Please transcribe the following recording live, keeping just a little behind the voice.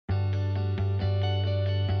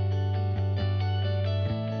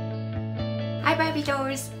Barbie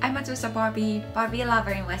doors! I'm Azusa Barbie, Barbie lover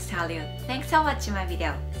in West Hollywood. Thanks for watching my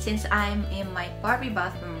video. Since I'm in my Barbie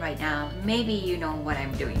bathroom right now, maybe you know what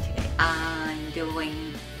I'm doing today. I'm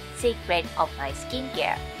doing secret of my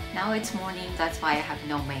skincare. Now it's morning, that's why I have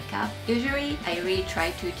no makeup. Usually, I really try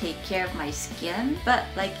to take care of my skin, but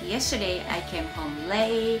like yesterday, I came home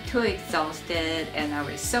late, too exhausted, and I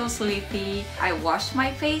was so sleepy. I washed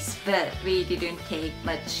my face, but we didn't take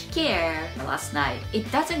much care last night.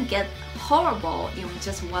 It doesn't get horrible in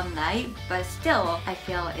just one night, but still, I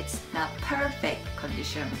feel it's not perfect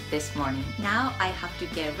condition this morning. Now I have to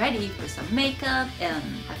get ready for some makeup and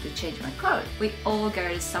have to change my clothes. We all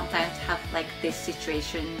girls sometimes have like this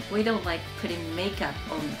situation. We don't like putting makeup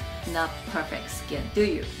on not perfect skin, do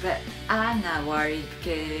you? But I'm not worried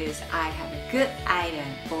because I have a good item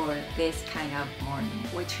for this kind of morning,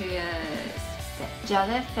 which is the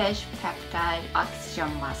Jellyfish Peptide Oxygen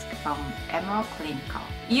Mask from Emerald Clinical.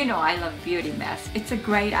 You know I love beauty masks. It's a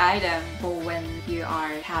great item for when you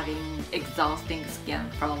are having exhausting skin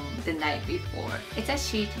from the night before. It's a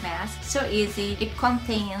sheet mask, so easy. It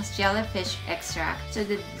contains jellyfish extract. So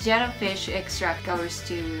the jellyfish extract goes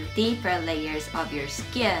to deeper layers of your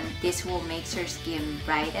skin. This will make your skin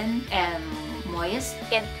brighten and moist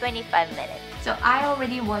In 25 minutes. So I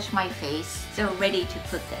already washed my face, so ready to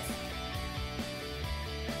put this.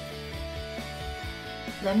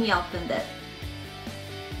 Let me open it.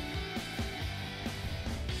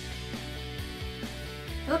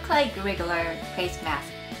 Look like regular face mask.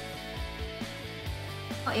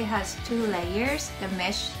 It has two layers, the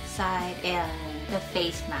mesh side and the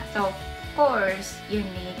face mask. So of course, you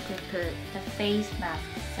need to put the face mask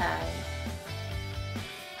side.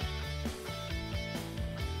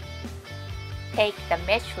 Take the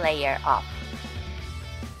mesh layer off.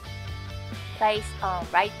 Place on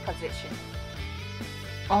right position.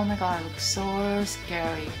 Oh my god, it looks so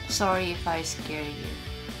scary. Sorry if I scare you.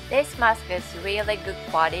 This mask is really good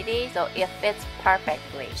quality, so it fits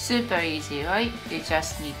perfectly. Super easy, right? You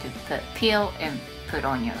just need to peel and put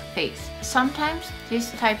on your face. Sometimes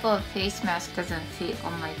this type of face mask doesn't fit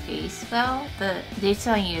on my face well, but this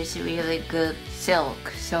one is really good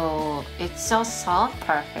silk, so it's so soft,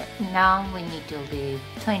 perfect. Now we need to leave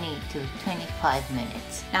 20 to 25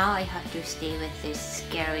 minutes. Now I have to stay with this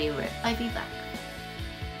scary rip. I'll be back.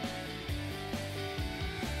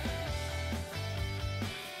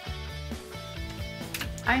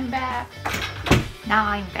 I'm back. Now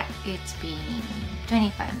I'm back. It's been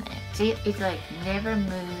 25 minutes. See, it's like never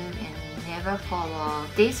move and never fall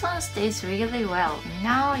off. This one stays really well.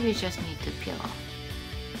 Now you just need to peel off.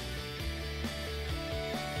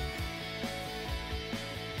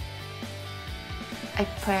 I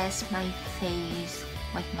press my face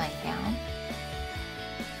with my hand.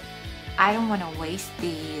 I don't want to waste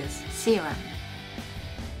this serum.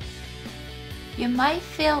 You might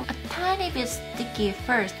feel a tiny bit sticky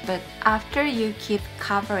first, but after you keep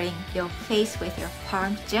covering your face with your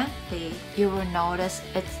palm gently, you will notice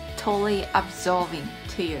it's totally absorbing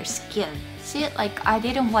to your skin. See it, like I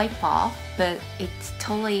didn't wipe off, but it's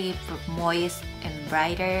totally moist and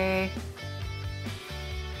brighter.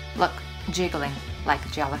 Look, jiggling like a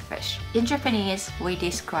jellyfish. In Japanese, we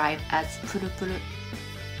describe as puru puru.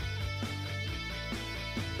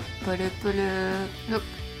 Puru puru. Look.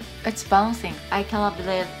 It's bouncing. I cannot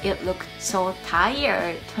believe it looked so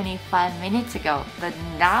tired 25 minutes ago, but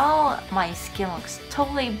now my skin looks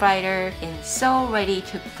totally brighter and so ready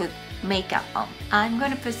to put makeup on. I'm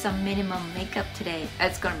gonna put some minimum makeup today.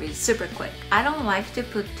 It's gonna be super quick. I don't like to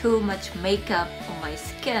put too much makeup on my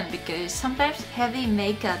skin because sometimes heavy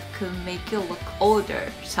makeup could make you look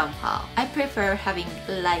older somehow. I prefer having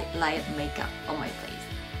light makeup on my face.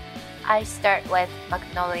 I start with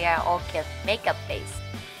Magnolia Orchid makeup base.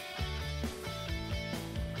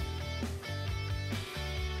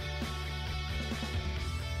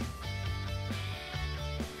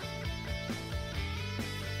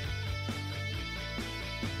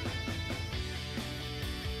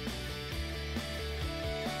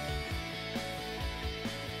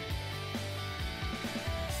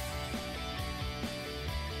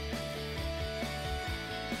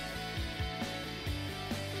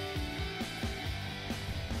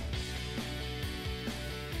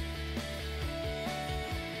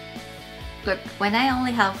 Look, when I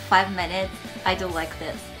only have 5 minutes, I do like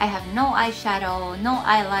this. I have no eyeshadow, no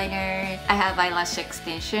eyeliner. I have eyelash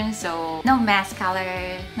extension, so no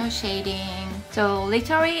mascara, no shading. So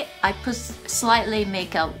literally, I put slightly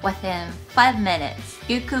makeup within 5 minutes.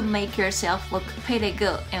 You could make yourself look pretty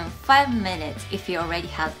good in 5 minutes if you already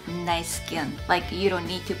have nice skin. Like you don't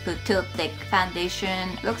need to put too thick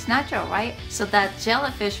foundation. Looks natural, right? So that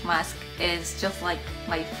Jellyfish mask is just like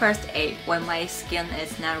my first aid. When my skin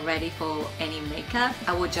is not ready for any makeup,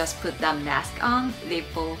 I will just put that mask on, leave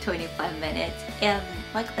for 25 minutes, and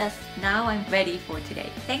like this, now I'm ready for today.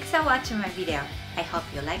 Thanks for watching my video. I hope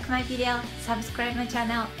you like my video, subscribe my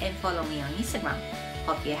channel, and follow me on Instagram.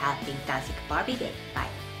 Hope you have a fantastic Barbie day.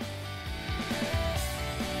 Bye.